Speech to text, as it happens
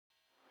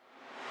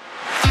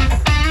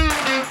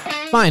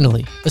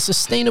Finally, a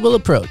sustainable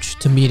approach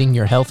to meeting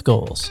your health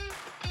goals.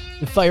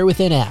 The Fire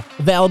Within app,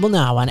 available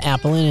now on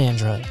Apple and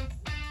Android.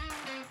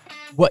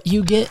 What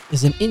you get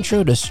is an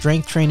intro to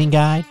strength training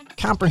guide,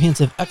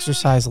 comprehensive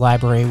exercise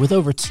library with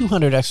over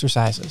 200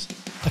 exercises,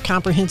 a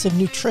comprehensive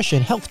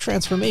nutrition health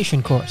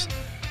transformation course,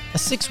 a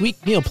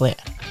 6-week meal plan,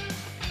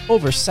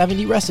 over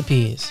 70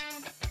 recipes,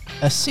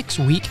 a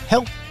 6-week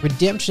health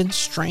redemption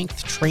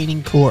strength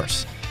training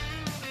course.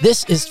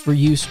 This is for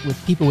use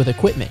with people with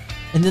equipment,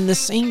 and then the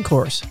same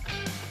course,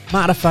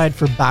 modified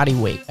for body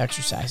weight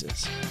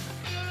exercises.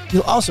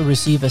 You'll also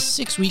receive a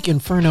 6-week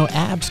Inferno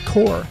Abs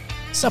Core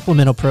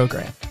supplemental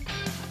program.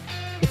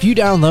 If you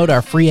download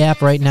our free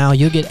app right now,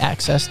 you'll get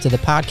access to the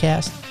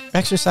podcast,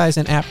 exercise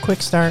and app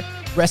quick start,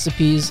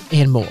 recipes,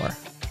 and more.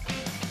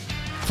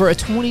 For a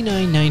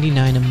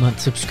 $29.99 a month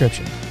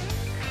subscription,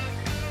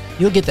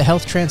 you'll get the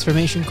health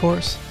transformation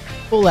course,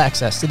 full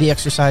access to the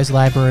exercise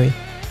library,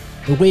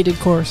 the weighted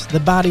course, the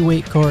body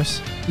weight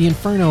course, the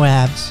Inferno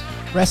Abs,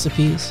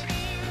 recipes,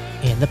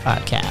 and the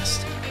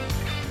podcast.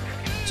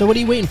 So what are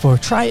you waiting for?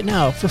 Try it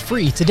now for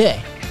free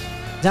today.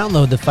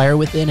 Download the Fire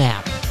Within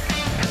app.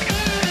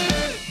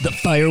 The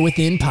Fire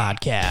Within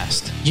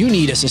podcast. You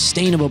need a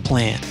sustainable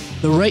plan,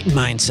 the right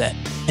mindset,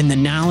 and the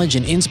knowledge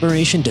and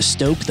inspiration to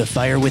stoke the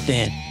fire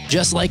within.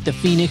 Just like the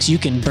phoenix, you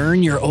can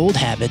burn your old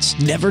habits,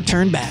 never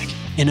turn back,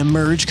 and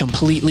emerge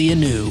completely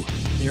anew.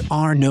 There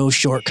are no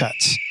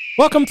shortcuts.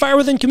 Welcome, Fire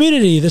Within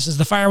community. This is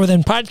the Fire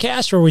Within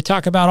podcast, where we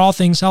talk about all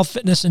things health,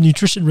 fitness, and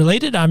nutrition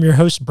related. I'm your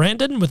host,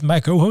 Brandon, with my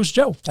co-host,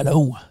 Joe.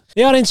 Hello.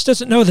 The audience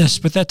doesn't know this,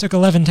 but that took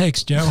 11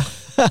 takes, Joe.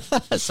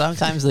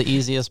 Sometimes the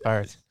easiest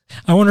part.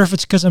 I wonder if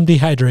it's because I'm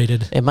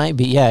dehydrated. It might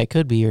be. Yeah, it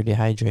could be you're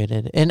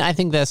dehydrated. And I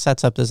think that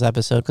sets up this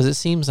episode because it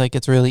seems like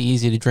it's really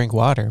easy to drink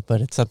water,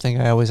 but it's something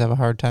I always have a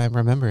hard time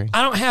remembering.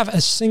 I don't have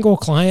a single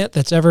client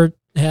that's ever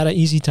had an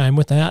easy time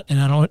with that,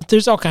 and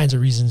there's all kinds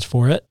of reasons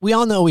for it. We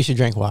all know we should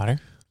drink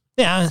water.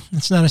 Yeah,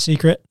 it's not a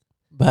secret.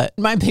 But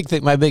my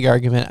big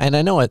argument, and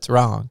I know it's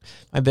wrong,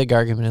 my big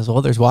argument is,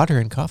 well, there's water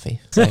in coffee.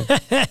 So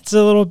it's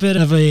a little bit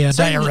of a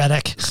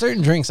diuretic.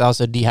 Certain drinks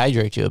also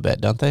dehydrate you a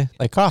bit, don't they?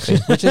 Like coffee,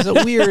 which is a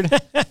weird,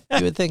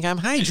 you would think I'm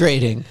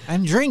hydrating,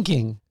 I'm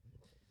drinking,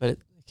 but it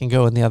can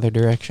go in the other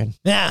direction.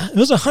 Yeah, it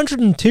was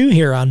 102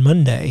 here on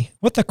Monday.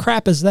 What the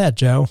crap is that,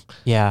 Joe?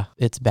 Yeah,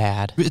 it's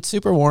bad. It's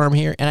super warm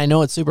here, and I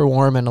know it's super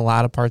warm in a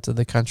lot of parts of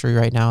the country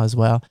right now as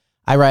well.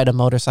 I ride a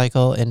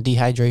motorcycle, and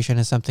dehydration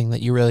is something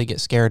that you really get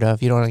scared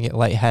of. You don't want to get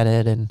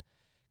lightheaded, and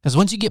because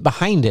once you get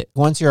behind it,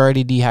 once you're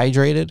already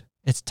dehydrated,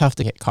 it's tough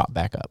to get caught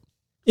back up.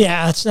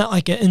 Yeah, it's not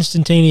like an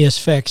instantaneous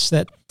fix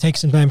that takes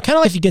some time. Kind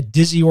of like if you get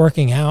dizzy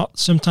working out,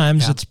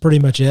 sometimes it's pretty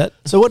much it.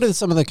 So what are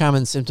some of the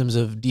common symptoms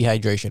of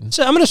dehydration?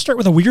 So I'm going to start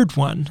with a weird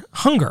one,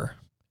 hunger.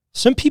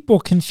 Some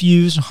people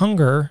confuse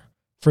hunger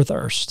for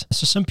thirst.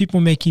 So some people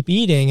may keep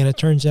eating, and it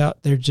turns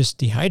out they're just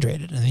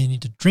dehydrated and they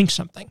need to drink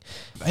something.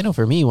 I know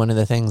for me, one of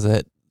the things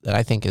that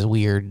I think is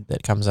weird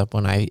that comes up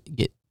when I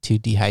get too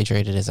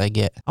dehydrated is I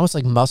get almost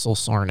like muscle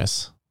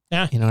soreness.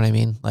 Yeah. You know what I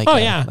mean? Like,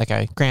 like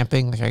I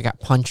cramping, like I got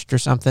punched or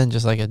something,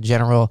 just like a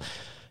general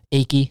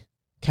achy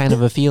kind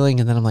of a feeling.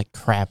 And then I'm like,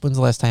 crap, when's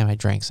the last time I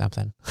drank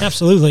something?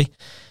 Absolutely.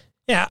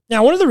 Yeah.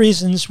 Now, one of the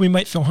reasons we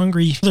might feel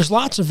hungry, there's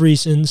lots of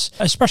reasons,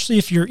 especially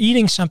if you're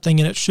eating something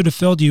and it should have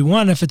filled you.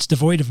 One, if it's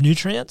devoid of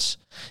nutrients,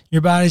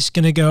 your body's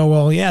going to go,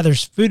 well, yeah,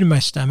 there's food in my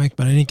stomach,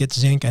 but I didn't get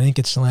zinc, I didn't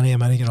get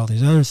selenium, I didn't get all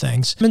these other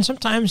things. And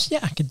sometimes,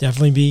 it could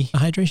definitely be a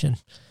hydration.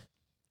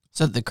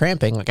 So the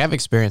cramping, like I've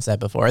experienced that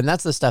before, and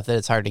that's the stuff that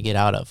it's hard to get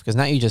out of because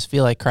now you just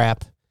feel like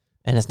crap,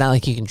 and it's not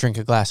like you can drink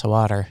a glass of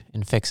water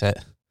and fix it.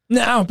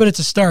 No, but it's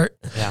a start.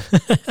 Yeah.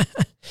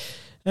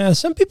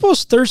 Some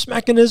people's thirst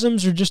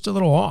mechanisms are just a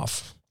little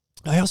off.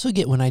 I also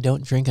get when I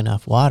don't drink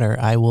enough water,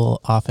 I will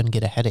often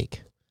get a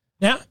headache.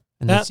 Yeah.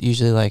 And that's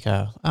usually like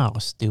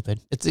stupid.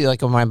 It's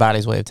like my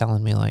body's way of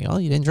telling me like, oh,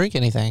 you didn't drink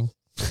anything.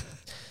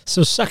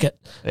 So suck it.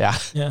 Yeah.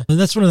 Yeah. And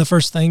that's one of the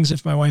first things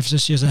if my wife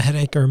says she has a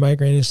headache or a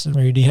migraine, is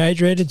are you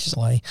dehydrated? Just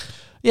lie.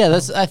 Yeah,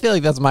 I feel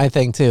like that's my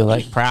thing too.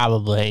 Like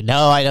probably,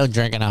 no, I don't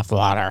drink enough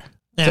water.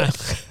 Yeah.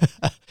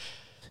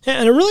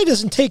 And it really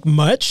doesn't take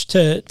much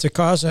to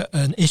cause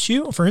an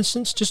issue. For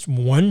instance, just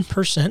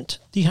 1%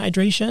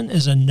 dehydration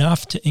is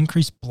enough to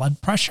increase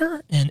blood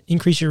pressure and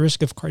increase your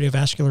risk of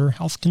cardiovascular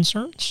health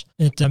concerns.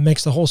 It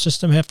makes the whole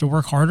system have to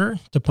work harder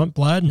to pump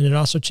blood, and it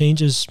also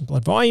changes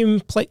blood volume,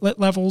 platelet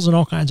levels, and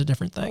all kinds of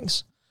different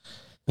things.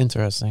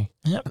 Interesting.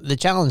 Yep. The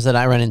challenge that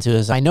I run into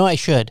is I know I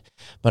should,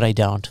 but I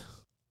don't.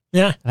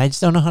 Yeah. And I just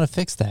don't know how to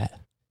fix that.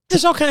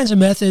 There's all kinds of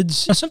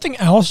methods. Something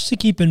else to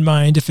keep in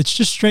mind, if it's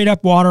just straight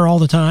up water all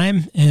the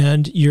time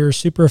and you're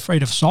super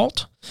afraid of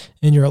salt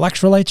and your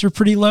electrolytes are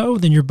pretty low,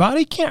 then your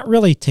body can't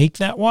really take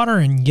that water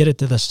and get it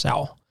to the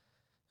cell.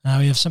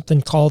 We have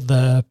something called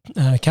the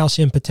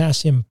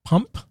calcium-potassium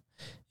pump,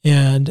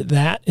 and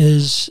that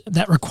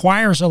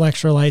requires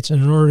electrolytes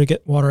in order to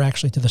get water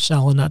actually to the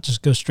cell and not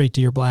just go straight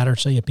to your bladder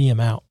so you pee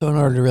them out. So in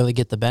order to really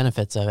get the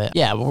benefits of it,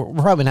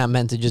 we're probably not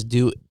meant to just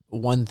do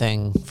one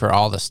thing for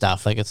all the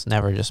stuff. Like it's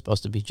never just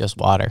supposed to be just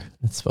water.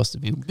 It's supposed to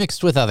be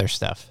mixed with other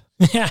stuff.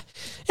 Yeah.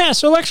 Yeah.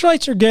 So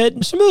electrolytes are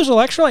good. Some of those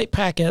electrolyte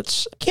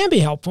packets can be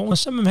helpful.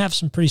 Some of them have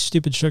some pretty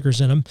stupid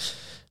sugars in them.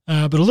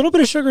 But a little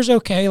bit of sugar is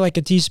okay, like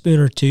a teaspoon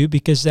or two,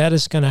 because that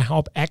is going to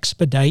help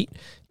expedite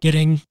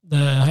getting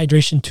the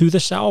hydration to the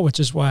cell, which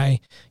is why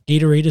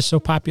Gatorade is so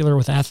popular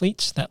with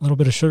athletes. That little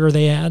bit of sugar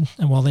they add,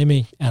 and while they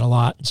may add a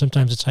lot,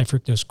 sometimes it's high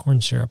fructose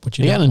corn syrup, which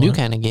you got don't a new want.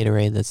 kind of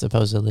Gatorade that's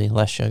supposedly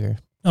less sugar.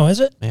 Oh,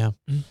 is it? Yeah.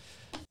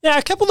 Yeah,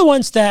 a couple of the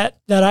ones that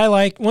I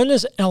like. One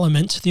is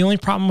Element. The only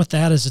problem with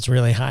that is it's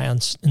really high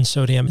in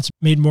sodium. It's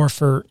made more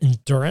for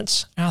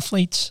endurance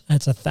athletes.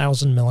 That's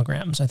 1,000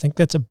 milligrams. I think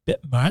that's a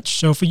bit much.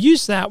 So if we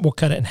use that, we'll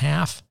cut it in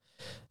half.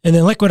 And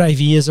then Liquid IV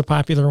is a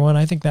popular one.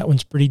 I think that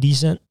one's pretty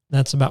decent.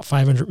 That's about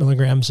 500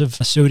 milligrams of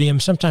sodium.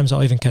 Sometimes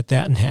I'll even cut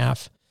that in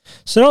half.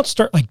 So don't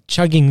start like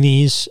chugging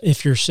these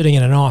if you're sitting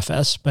in an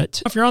office,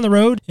 but if you're on the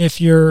road,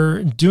 if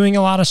you're doing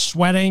a lot of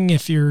sweating,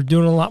 if you're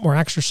doing a lot more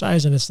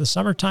exercise and it's the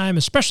summertime,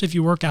 especially if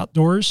you work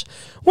outdoors,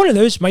 one of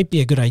those might be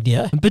a good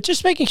idea. But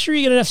just making sure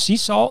you get enough sea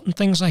salt and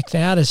things like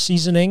that as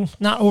seasoning,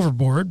 not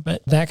overboard,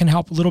 but that can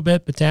help a little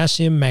bit.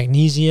 Potassium,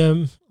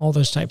 magnesium, all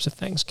those types of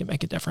things can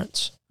make a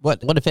difference.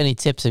 What if any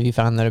tips have you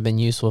found that have been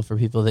useful for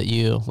people that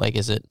you like?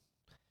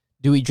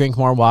 Do we drink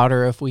more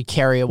water if we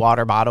carry a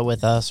water bottle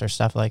with us or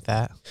stuff like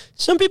that?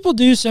 Some people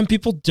do, some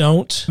people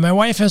don't. My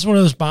wife has one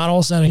of those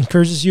bottles that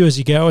encourages you as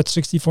you go. It's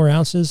 64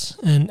 ounces,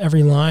 and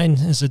every line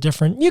is a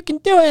different, you can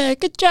do it,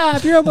 good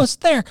job, you're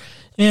almost there.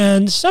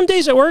 And some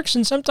days it works,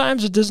 and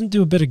sometimes it doesn't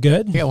do a bit of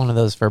good. I got one of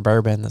those for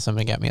bourbon that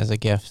somebody got me as a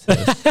gift.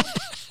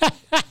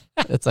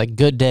 It's like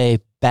good day,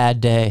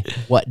 bad day,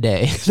 what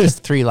day? There's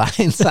 3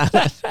 lines on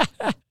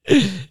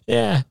it.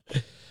 Yeah.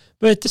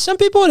 But to some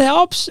people it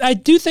helps. I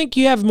do think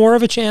you have more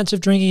of a chance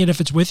of drinking it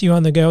if it's with you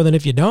on the go than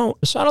if you don't.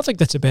 So I don't think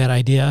that's a bad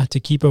idea to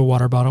keep a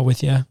water bottle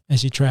with you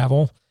as you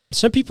travel.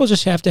 Some people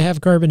just have to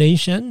have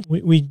carbonation.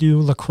 We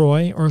do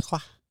LaCroix,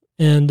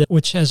 and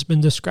which has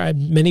been described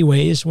many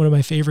ways. One of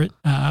my favorite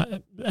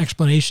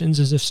explanations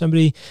is if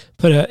somebody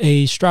put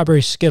a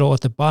strawberry Skittle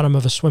at the bottom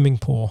of a swimming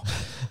pool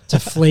to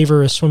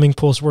flavor a swimming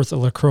pool's worth of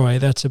LaCroix.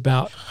 That's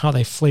about how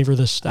they flavor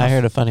this stuff. I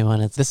heard a funny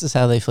one. This is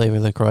how they flavor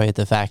LaCroix at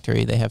the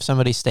factory. They have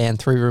somebody stand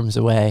 3 rooms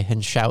away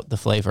and shout the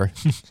flavor.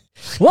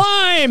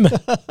 Lime!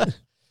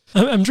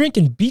 I'm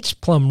drinking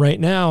beach plum right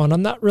now, and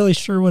I'm not really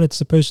sure what it's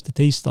supposed to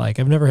taste like.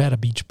 I've never had a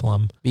beach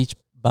plum. Beach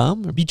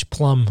bum? Or Beach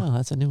plum. Oh,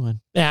 that's a new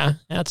one. Yeah,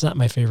 that's not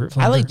my favorite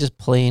flavor. I like just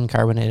plain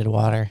carbonated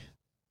water.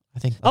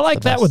 I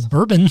like that with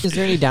bourbon. Is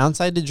there any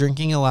downside to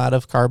drinking a lot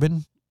of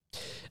carbon?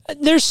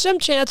 There's some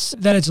chance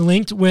that it's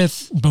linked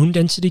with bone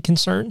density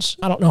concerns.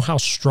 I don't know how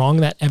strong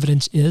that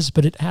evidence is,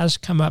 but it has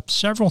come up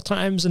several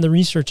times in the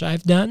research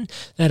I've done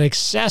that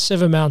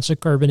excessive amounts of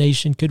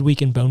carbonation could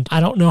weaken bone. I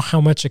don't know how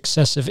much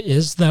excessive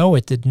is, though.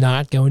 It did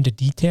not go into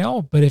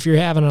detail, but if you're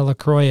having a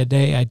LaCroix a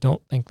day, I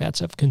don't think that's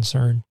of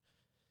concern.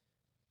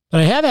 But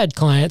I have had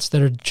clients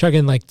that are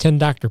chugging like 10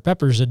 Dr.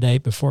 Peppers a day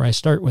before I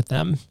start with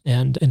them.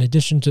 And in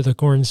addition to the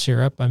corn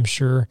syrup, I'm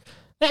sure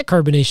that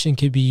carbonation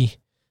could be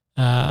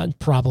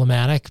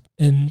problematic.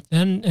 And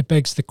then it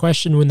begs the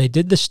question, when they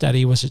did the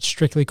study, was it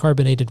strictly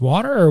carbonated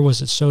water or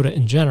was it soda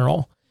in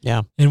general?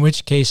 Yeah. In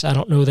which case, I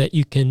don't know that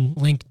you can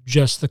link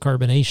just the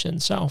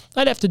carbonation. So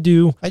I'd have to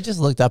do... I just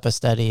looked up a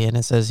study and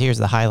it says, here's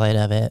the highlight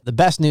of it. The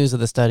best news of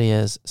the study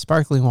is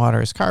sparkling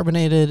water is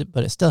carbonated,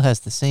 but it still has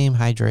the same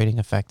hydrating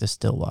effect as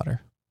still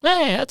water.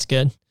 Hey, that's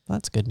good.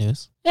 That's good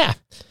news. Yeah.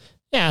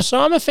 Yeah, so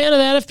I'm a fan of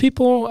that if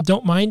people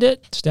don't mind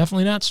it. It's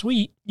definitely not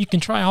sweet. You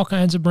can try all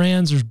kinds of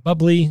brands. There's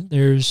Bubbly,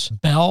 there's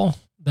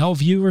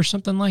Bellevue or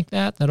something like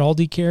that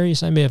Aldi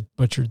carries. I may have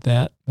butchered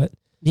that, but...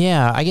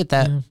 Yeah, I get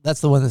that. Yeah.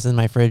 That's the one that's in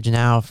my fridge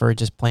now for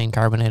just plain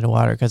carbonated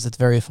water because it's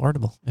very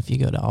affordable if you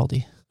go to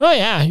Aldi. Oh,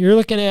 yeah, you're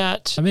looking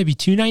at maybe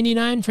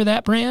 $2.99 for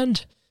that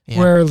brand, Yeah.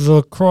 where the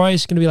LaCroix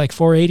is going to be like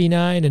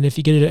 $4.89, and if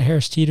you get it at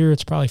Harris Teeter,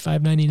 it's probably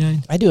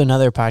 $5.99. I do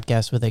another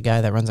podcast with a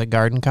guy that runs a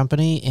garden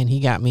company, and he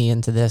got me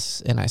into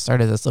this, and I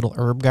started this little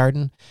herb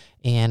garden,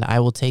 and I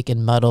will take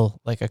and muddle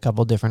like a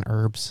couple different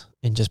herbs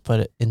and just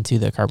put it into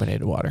the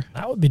carbonated water.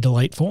 That would be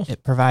delightful.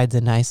 It provides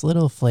a nice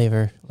little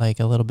flavor, like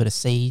a little bit of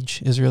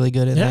sage is really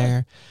good in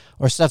there,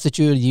 or stuff that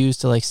you would use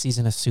to like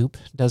season a soup.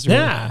 Does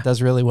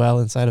really well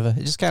inside of it.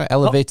 It just kind of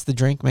elevates the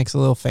drink, makes it a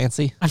little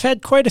fancy. I've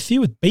had quite a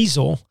few with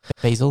basil.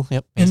 Basil,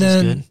 yep. And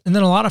Basil's good.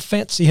 then a lot of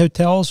fancy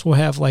hotels will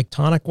have like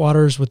tonic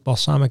waters with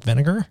balsamic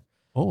vinegar.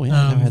 Oh,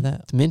 yeah, I've never had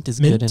that. Mint is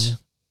good.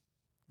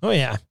 Oh,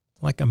 yeah.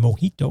 Like a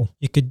mojito.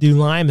 You could do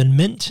lime and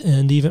mint,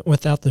 and even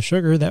without the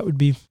sugar, that would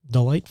be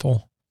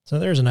delightful. So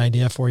there's an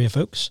idea for you,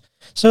 folks.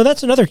 So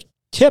that's another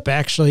tip,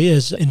 actually,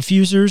 is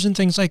infusers and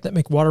things like that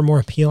make water more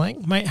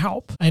appealing might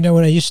help. I know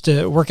when I used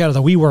to work out of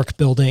the WeWork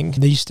building,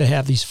 they used to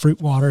have these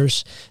fruit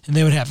waters, and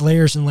they would have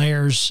layers and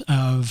layers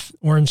of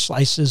orange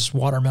slices,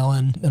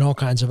 watermelon, and all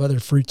kinds of other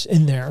fruits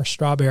in there,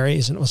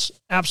 strawberries, and it was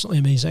absolutely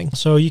amazing.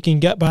 So you can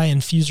get by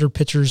infuser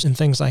pitchers and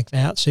things like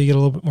that, so you get a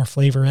little bit more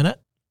flavor in it.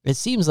 It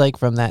seems like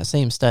from that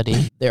same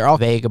study, they're all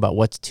vague about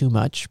what's too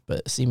much,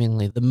 but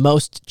seemingly the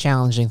most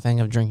challenging thing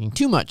of drinking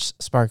too much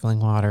sparkling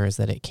water is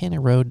that it can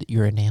erode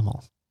your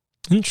enamel.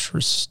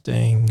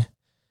 Interesting.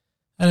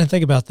 I didn't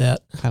think about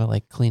that. Kind of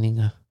like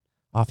cleaning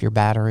off your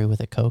battery with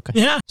a Coke.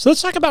 Yeah. So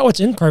let's talk about what's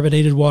in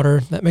carbonated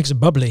water that makes it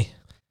bubbly.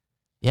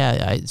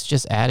 Yeah, it's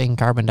just adding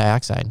carbon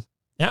dioxide.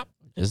 Yeah.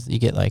 You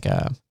get like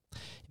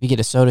if you get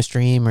a Soda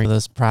Stream or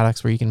those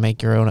products where you can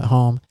make your own at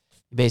home,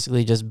 you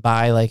basically just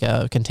buy like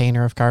a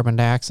container of carbon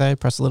dioxide,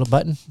 press a little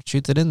button,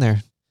 shoots it in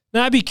there.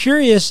 Now, I'd be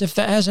curious if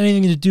that has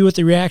anything to do with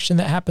the reaction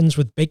that happens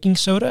with baking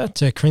soda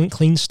to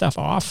clean stuff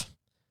off.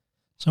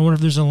 So I wonder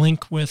if there's a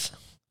link with,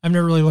 I've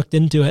never really looked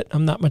into it.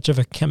 I'm not much of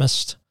a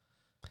chemist.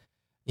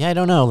 Yeah, I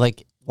don't know.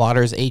 Like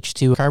water is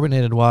H2.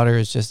 Carbonated water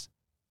is just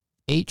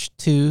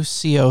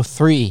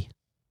H2CO3.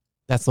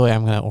 That's the way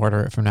I'm going to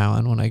order it from now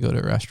on when I go to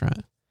a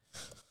restaurant.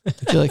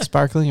 Would you like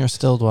sparkling or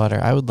distilled water?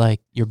 I would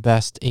like your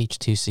best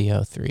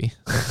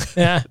H2CO3.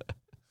 Yeah.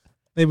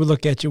 They would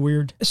look at you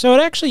weird. So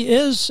it actually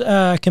is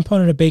a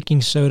component of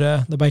baking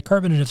soda, the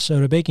bicarbonate of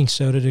soda, baking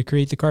soda, to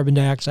create the carbon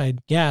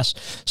dioxide gas.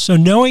 So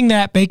knowing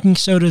that baking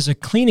soda is a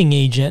cleaning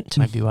agent.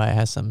 Might be why it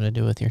has something to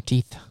do with your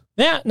teeth.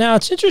 Yeah. Now,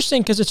 it's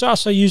interesting because it's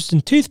also used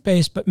in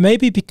toothpaste, but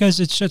maybe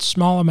because it's such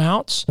small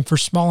amounts and for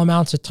small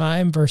amounts of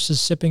time versus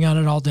sipping on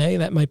it all day,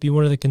 that might be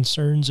one of the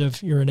concerns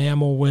of your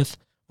enamel with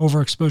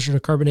overexposure to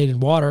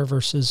carbonated water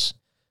versus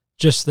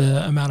just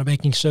the amount of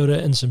baking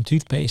soda and some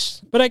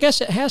toothpaste. But I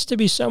guess it has to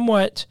be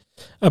somewhat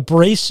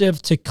abrasive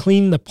to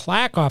clean the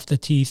plaque off the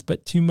teeth,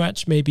 but too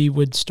much maybe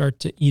would start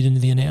to eat into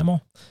the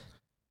enamel.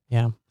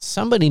 Yeah.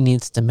 Somebody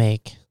needs to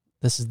make,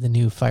 this is the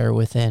new Fire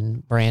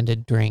Within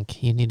branded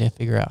drink. You need to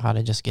figure out how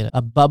to just get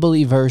a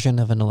bubbly version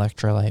of an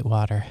electrolyte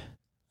water.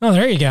 Oh,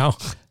 there you go.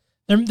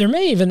 There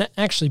may even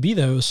actually be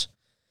those.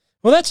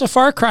 Well, that's a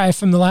far cry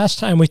from the last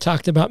time we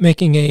talked about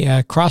making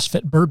a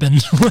CrossFit bourbon.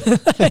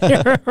 You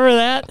remember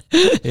that?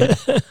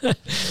 Yeah.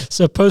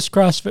 So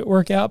post-CrossFit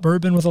workout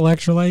bourbon with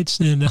electrolytes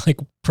and like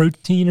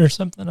protein or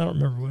something. I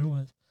don't remember what it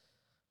was.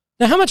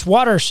 Now, how much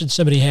water should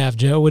somebody have,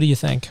 Joe? What do you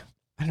think?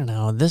 I don't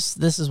know. This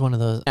is one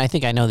of those, I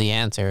think I know the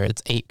answer.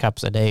 It's 8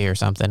 cups a day or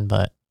something,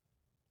 but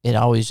it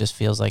always just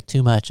feels like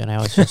too much, and I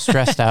always feel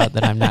stressed out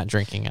that I'm not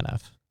drinking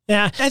enough.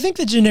 Yeah, I think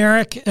the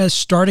generic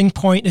starting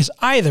point is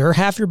either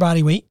half your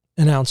body weight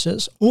in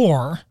ounces,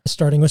 or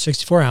starting with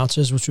 64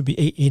 ounces, which would be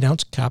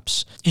 8-ounce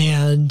cups.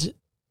 And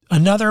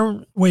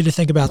another way to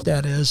think about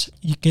that is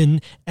you can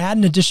add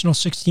an additional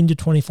 16 to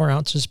 24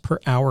 ounces per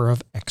hour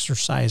of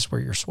exercise where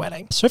you're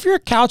sweating. So if you're a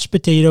couch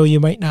potato, you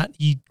might not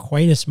eat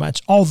quite as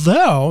much.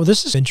 Although,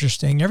 this is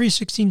interesting, every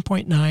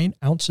 16.9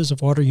 ounces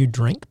of water you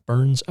drink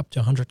burns up to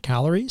 100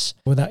 calories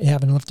without you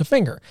having to lift a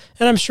finger.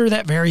 And I'm sure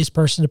that varies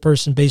person to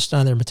person based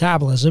on their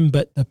metabolism,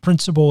 but the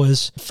principle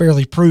is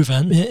fairly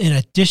proven. In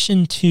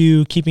addition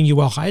to keeping you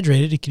well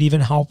hydrated, it could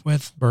even help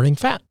with burning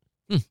fat.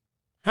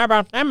 How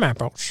about them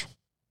apples?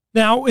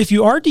 Now, if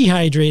you are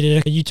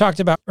dehydrated, you talked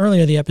about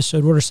earlier in the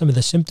episode, what are some of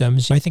the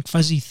symptoms? I think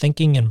fuzzy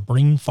thinking and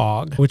brain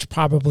fog, which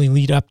probably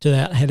lead up to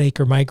that headache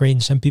or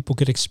migraine some people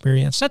could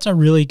experience. That's a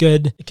really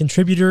good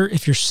contributor.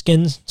 If your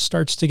skin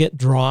starts to get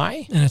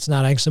dry and it's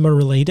not eczema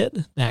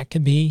related, that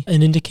could be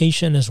an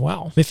indication as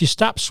well. If you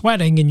stop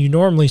sweating and you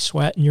normally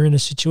sweat and you're in a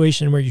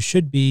situation where you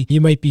should be,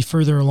 you might be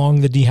further along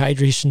the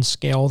dehydration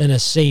scale than a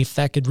safe.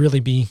 That could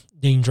really be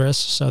dangerous.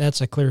 So that's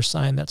a clear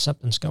sign that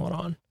something's going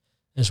on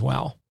as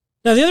well.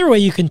 Now, the other way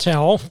you can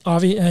tell, one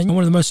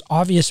of the most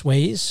obvious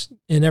ways,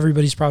 and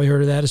everybody's probably heard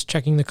of that, is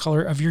checking the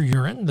color of your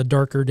urine. The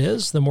darker it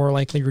is, the more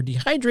likely you're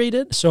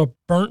dehydrated. So a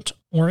burnt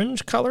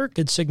orange color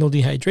could signal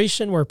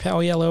dehydration, where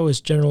pale yellow is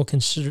generally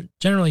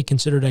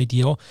considered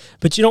ideal.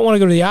 But you don't want to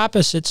go to the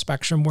opposite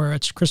spectrum where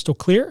it's crystal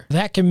clear.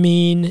 That can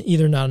mean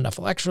either not enough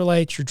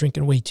electrolytes, you're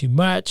drinking way too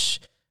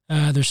much.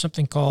 There's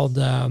something called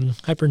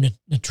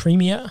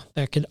hypernatremia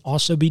that could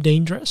also be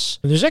dangerous.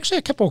 There's actually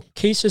a couple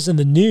cases in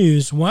the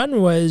news.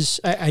 One was,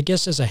 I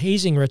guess, as a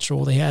hazing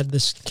ritual, they had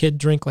this kid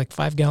drink like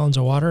 5 gallons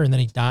of water and then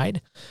he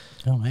died.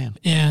 Oh, man.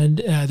 And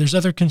there's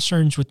other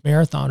concerns with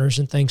marathoners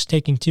and things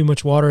taking too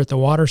much water at the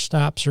water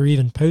stops or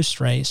even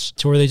post-race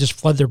to where they just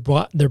flood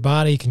their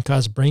body, can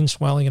cause brain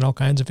swelling and all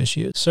kinds of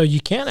issues. So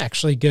you can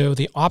actually go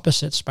the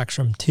opposite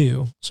spectrum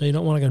too. So you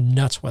don't want to go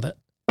nuts with it.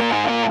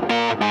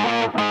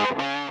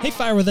 Hey,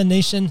 Fire Within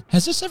Nation.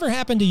 Has this ever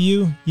happened to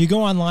you? You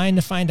go online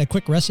to find a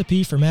quick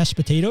recipe for mashed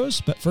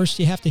potatoes, but first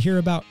you have to hear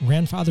about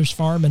Grandfather's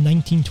Farm in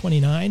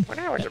 1929. When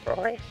I was a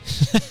boy.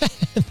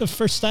 The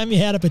first time you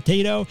had a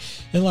potato,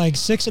 and like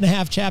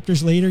 6.5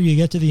 chapters later, you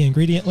get to the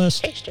ingredient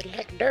list. Tasted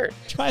like dirt.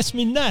 Drives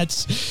me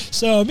nuts.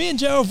 So me and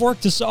Joe have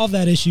worked to solve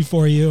that issue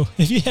for you.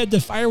 If you head to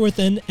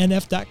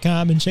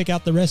firewithinnf.com and check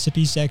out the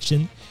recipe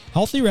section,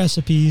 healthy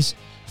recipes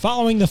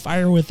following the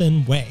Fire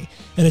Within way.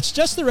 And it's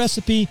just the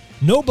recipe,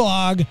 no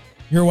blog.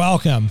 You're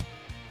welcome.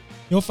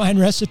 You'll find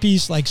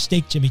recipes like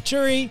steak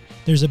chimichurri.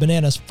 There's a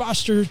bananas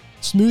Foster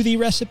smoothie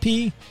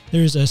recipe.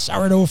 There's a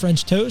sourdough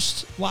French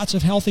toast. Lots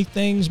of healthy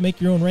things.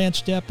 Make your own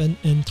ranch dip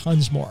and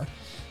tons more.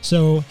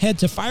 So head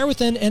to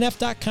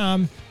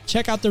firewithinnf.com,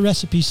 check out the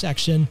recipe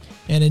section,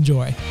 and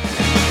enjoy.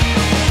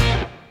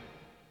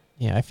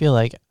 Yeah, I feel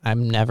like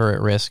I'm never at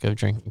risk of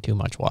drinking too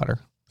much water.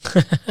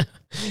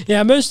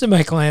 Yeah, most of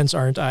my clients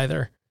aren't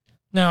either.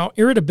 Now,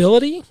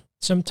 irritability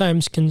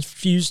sometimes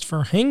confused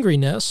for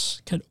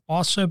hangriness, could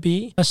also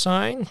be a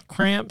sign.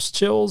 Cramps,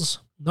 chills,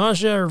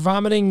 nausea, or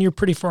vomiting, you're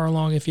pretty far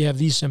along if you have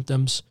these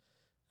symptoms.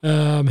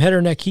 Head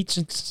or neck heat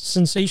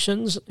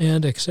sensations,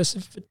 and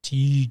excessive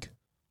fatigue.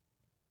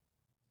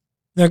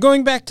 Now,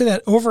 going back to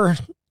that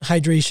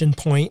overhydration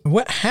point,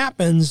 what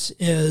happens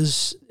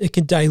is it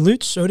can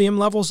dilute sodium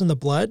levels in the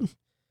blood.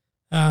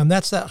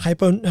 That's that I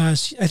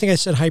think I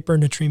said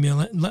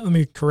hypernatremia. Let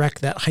me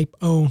correct that,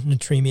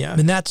 hyponatremia.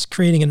 And that's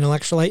creating an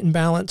electrolyte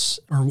imbalance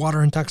or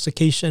water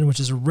intoxication, which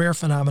is a rare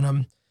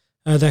phenomenon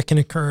that can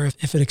occur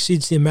if it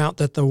exceeds the amount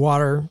that the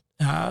water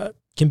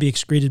can be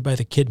excreted by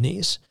the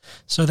kidneys.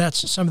 So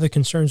that's some of the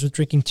concerns with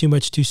drinking too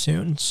much too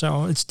soon.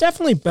 So it's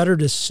definitely better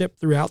to sip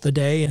throughout the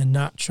day and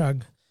not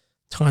chug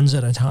tons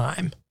at a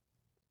time.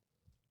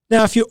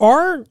 Now, if you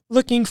are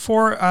looking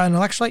for an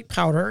electrolyte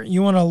powder,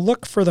 you want to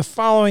look for the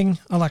following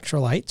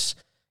electrolytes: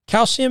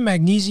 calcium,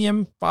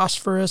 magnesium,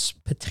 phosphorus,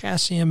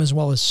 potassium, as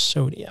well as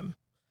sodium.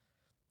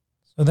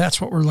 So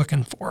that's what we're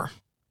looking for.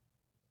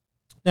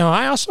 Now,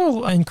 I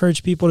also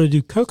encourage people to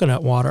do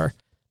coconut water.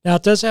 Now,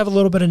 it does have a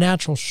little bit of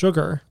natural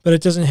sugar, but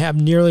it doesn't have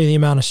nearly the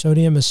amount of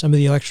sodium as some of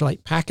the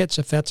electrolyte packets,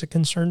 if that's a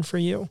concern for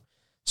you.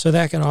 So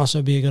that can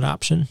also be a good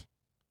option.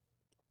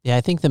 Yeah,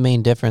 I think the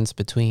main difference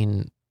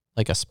between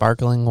like a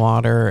sparkling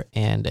water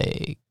and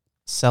a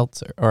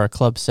seltzer or a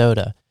club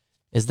soda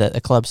is that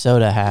a club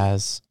soda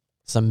has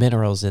some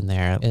minerals in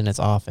there, and it's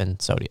often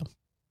sodium.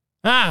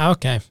 Ah,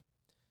 okay.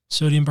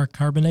 Sodium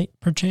bicarbonate,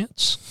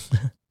 perchance?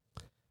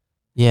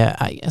 Yeah,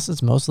 I guess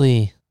it's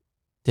mostly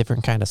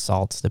different kind of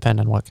salts,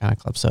 depending on what kind of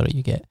club soda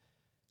you get.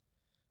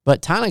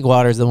 But tonic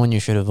water is the one you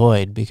should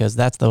avoid because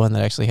that's the one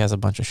that actually has a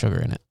bunch of sugar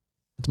in it.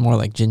 It's more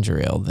like ginger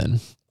ale and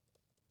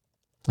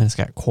it's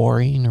got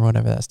chlorine or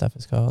whatever that stuff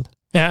is called.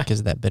 Yeah. Because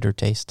of that bitter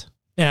taste.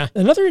 Yeah.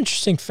 Another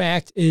interesting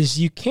fact is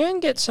you can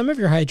get some of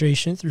your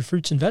hydration through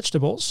fruits and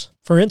vegetables.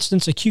 For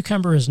instance, a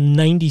cucumber is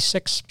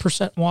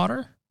 96%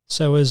 water.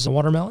 So is a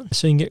watermelon.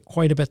 So you can get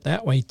quite a bit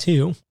that way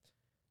too.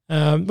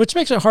 Which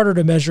makes it harder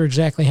to measure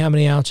exactly how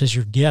many ounces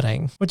you're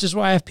getting, which is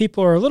why if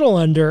people are a little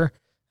under,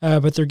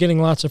 but they're getting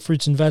lots of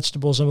fruits and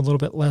vegetables, I'm a little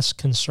bit less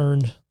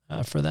concerned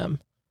for them.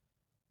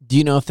 Do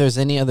you know if there's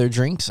any other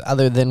drinks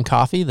other than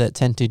coffee that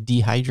tend to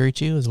dehydrate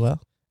you as well?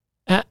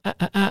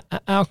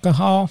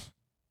 Alcohol,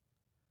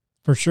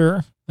 for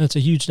sure. That's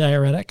a huge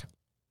diuretic.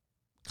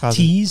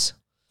 Teas.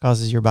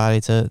 Causes your body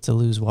to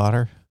lose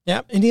water.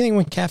 Yeah, anything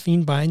when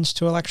caffeine binds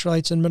to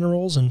electrolytes and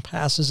minerals and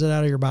passes it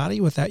out of your body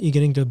without you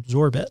getting to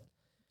absorb it.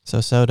 So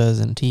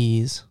sodas and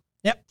teas.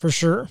 Yep, for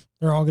sure.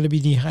 They're all going to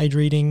be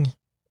dehydrating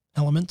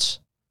elements.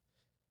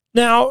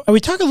 Now,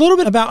 we talk a little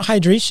bit about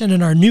hydration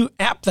in our new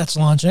app that's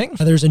launching.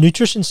 There's a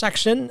nutrition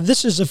section.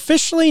 This is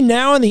officially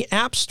now in the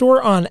App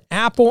Store on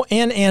Apple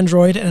and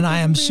Android, and I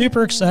am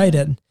super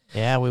excited.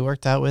 Yeah, we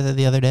worked out with it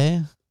the other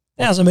day.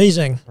 Yeah, it's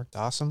amazing. Worked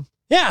awesome.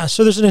 Yeah,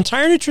 so there's an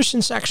entire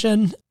nutrition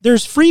section.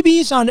 There's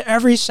freebies on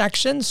every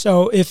section.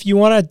 So if you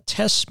want to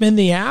test spin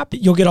the app,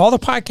 you'll get all the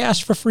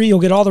podcasts for free.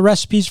 You'll get all the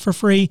recipes for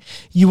free.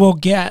 You will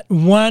get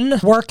one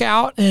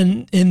workout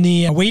in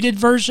the weighted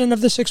version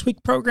of the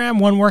 6-week program,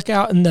 one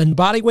workout in the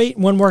body weight,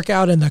 one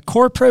workout in the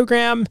core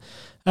program.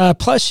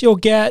 Plus you'll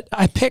get,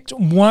 I picked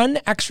one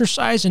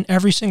exercise in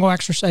every single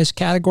exercise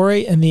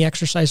category in the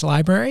exercise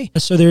library.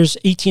 So there's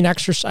 18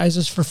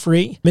 exercises for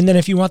free. And then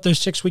if you want those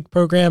 6-week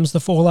programs,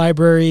 the full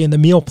library and the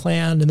meal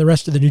plan and the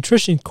rest of the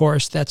nutrition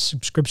course, that's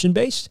subscription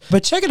based.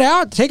 But check it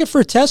out. Take it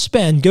for a test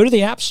spin. Go to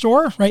the App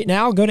Store right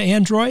now. Go to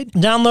Android.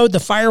 Download the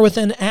Fire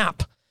Within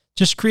app.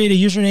 Just create a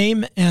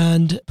username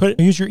and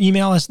use your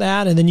email as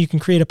that. And then you can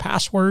create a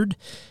password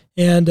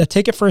and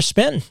take it for a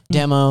spin.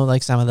 Demo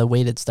like some of the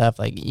weighted stuff.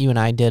 Like you and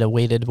I did a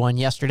weighted one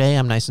yesterday.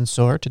 I'm nice and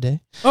sore today.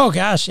 Oh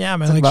gosh, yeah,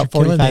 man. It's about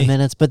 45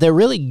 minutes, but they're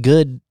really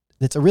good.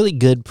 It's a really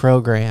good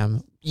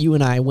program. You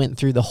and I went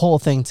through the whole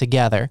thing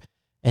together,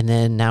 and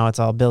then now it's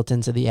all built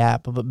into the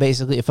app. But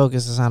basically, it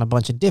focuses on a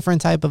bunch of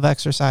different type of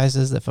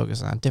exercises that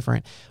focus on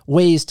different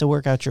ways to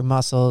work out your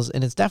muscles.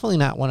 And it's definitely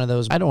not one of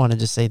those. I don't want to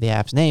just say the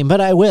app's name, but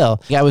I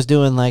will. I was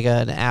doing like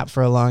an app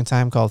for a long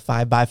time called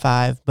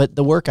 5x5, but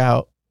the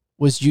workout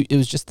it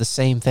was just the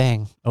same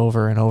thing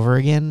over and over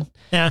again.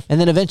 Yeah.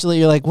 And then eventually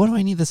you're like, what do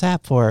I need this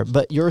app for?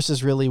 But yours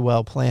is really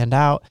well planned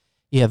out.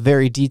 You have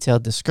very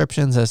detailed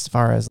descriptions as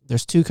far as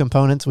there's 2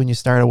 components when you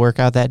start a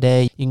workout that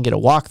day. You can get a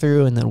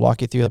walkthrough and then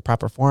walk you through the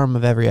proper form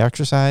of every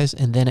exercise.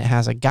 And then it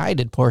has a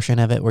guided portion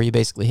of it where you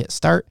basically hit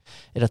start.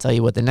 It'll tell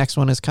you what the next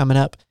one is coming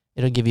up.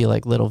 It'll give you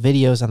like little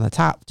videos on the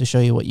top to show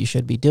you what you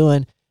should be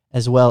doing,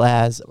 as well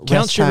as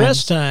count your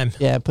rest time.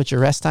 Yeah, put your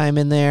rest time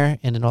in there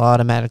and it'll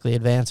automatically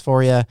advance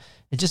for you.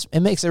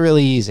 It makes it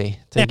really easy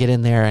to get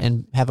in there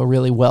and have a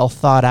really well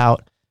thought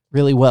out,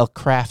 really well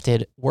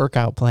crafted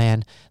workout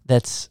plan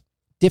that's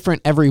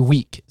different every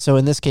week. So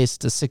in this case,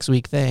 it's a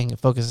 6-week thing. It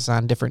focuses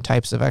on different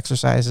types of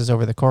exercises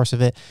over the course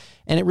of it.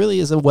 And it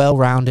really is a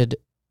well-rounded,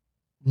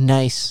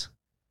 nice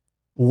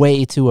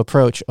way to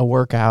approach a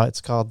workout. It's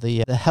called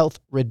the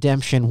Health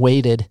Redemption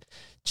Weighted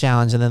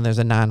Challenge. And then there's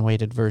a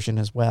non-weighted version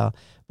as well.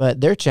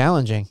 But they're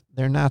challenging.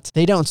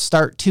 They don't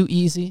start too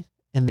easy,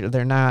 and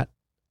they're not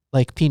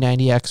like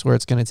P90X where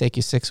it's going to take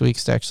you 6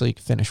 weeks to actually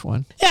finish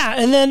one. Yeah,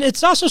 and then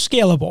it's also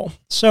scalable.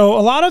 So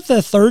a lot of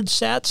the third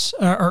sets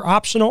are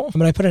optional.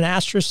 I put an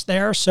asterisk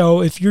there.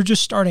 So if you're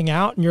just starting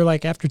out and you're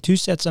like, after 2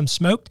 sets, I'm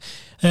smoked,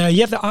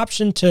 you have the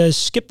option to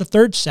skip the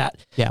third set.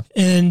 Yeah.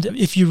 And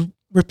if you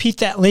repeat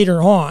that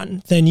later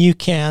on, then you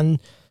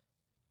can.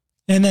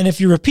 And then if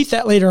you repeat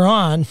that later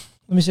on,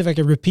 let me see if I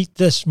can repeat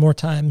this more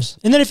times.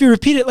 And then if you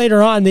repeat it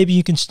later on, maybe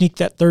you can sneak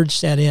that third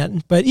set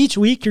in. But each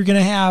week you're going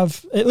to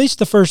have, at least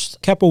the first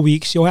couple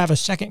weeks, you'll have a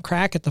second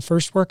crack at the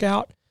first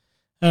workout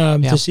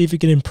to see if you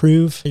can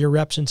improve your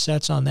reps and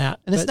sets on that.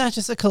 And it's not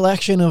just a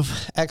collection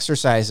of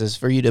exercises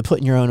for you to put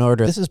in your own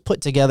order. This is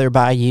put together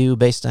by you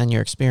based on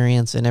your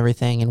experience and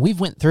everything. And we've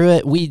went through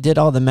it. We did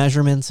all the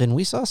measurements and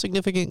we saw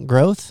significant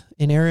growth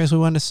in areas we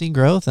wanted to see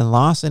growth and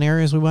loss in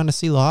areas we wanted to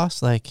see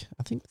loss. Like,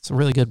 I think it's a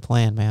really good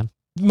plan, man.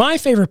 My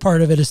favorite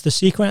part of it is the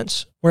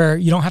sequence where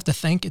you don't have to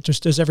think. It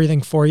just does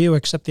everything for you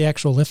except the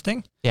actual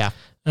lifting. Yeah.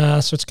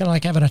 So it's kind of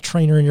like having a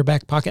trainer in your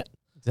back pocket.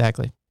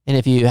 Exactly. And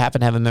if you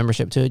happen to have a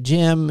membership to a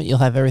gym, you'll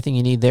have everything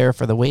you need there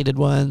for the weighted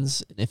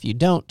ones. And if you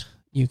don't,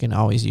 you can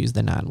always use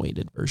the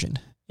non-weighted version.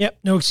 Yep.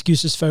 No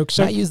excuses, folks.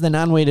 So I used the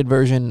non-weighted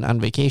version on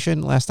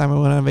vacation last time I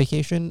went on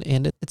vacation,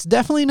 and it's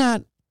definitely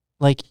not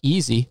like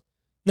easy.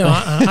 No,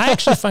 I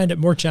actually find it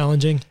more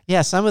challenging.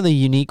 Yeah, some of the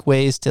unique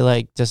ways to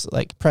like just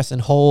like press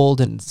and hold,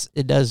 and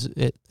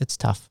it's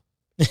tough.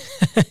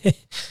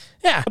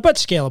 Yeah, but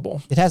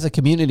scalable. It has a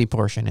community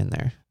portion in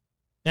there,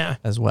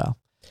 as well.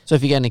 So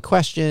if you got any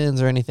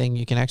questions or anything,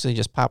 you can actually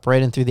just pop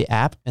right in through the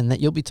app, and that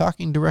you'll be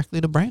talking directly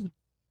to Brandon.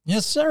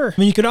 Yes, sir.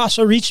 You could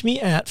also reach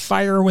me at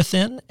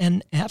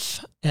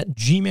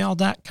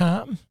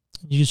firewithinnf@gmail.com.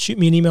 You can shoot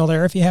me an email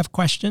there if you have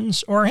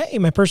questions, or hey,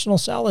 my personal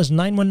cell is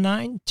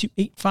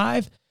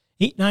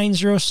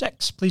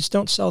 919-285-8906. Please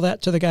don't sell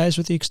that to the guys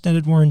with the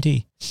extended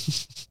warranty.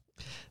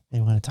 They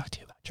want to talk to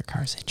you about your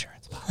car's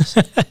insurance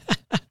policy.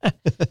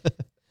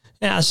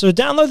 Yeah, so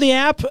download the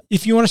app.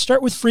 If you want to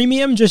start with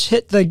freemium, just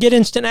hit the Get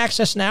Instant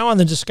Access Now on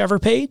the Discover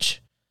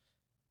page.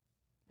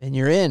 And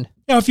you're in.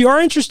 Now, if you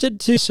are interested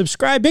to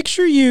subscribe, make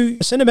sure you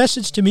send a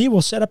message to me.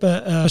 We'll set up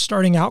a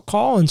starting out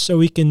call, and so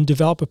we can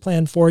develop a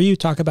plan for you,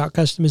 talk about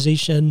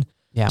customization,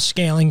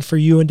 scaling for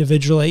you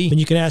individually, and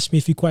you can ask me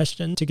a few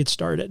questions to get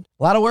started.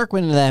 A lot of work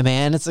went into that,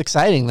 man. It's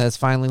exciting that it's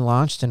finally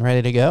launched and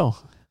ready to go.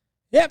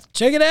 Yep,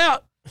 check it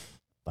out.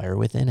 Fire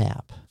Within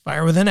app.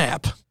 Fire with an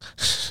app.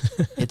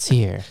 It's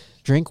here.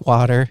 Drink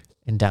water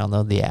and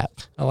download the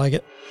app. I like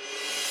it.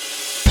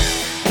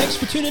 Thanks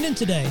for tuning in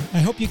today. I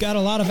hope you got a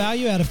lot of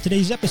value out of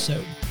today's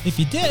episode. If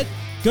you did,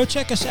 go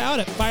check us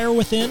out at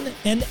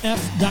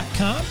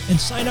firewithinnf.com and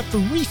sign up for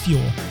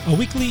Refuel, a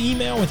weekly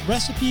email with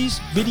recipes,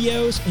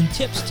 videos, and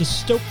tips to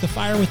stoke the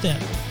fire within.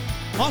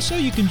 Also,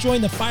 you can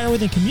join the Fire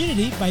Within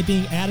community by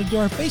being added to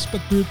our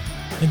Facebook group,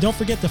 and don't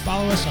forget to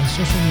follow us on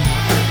social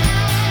media.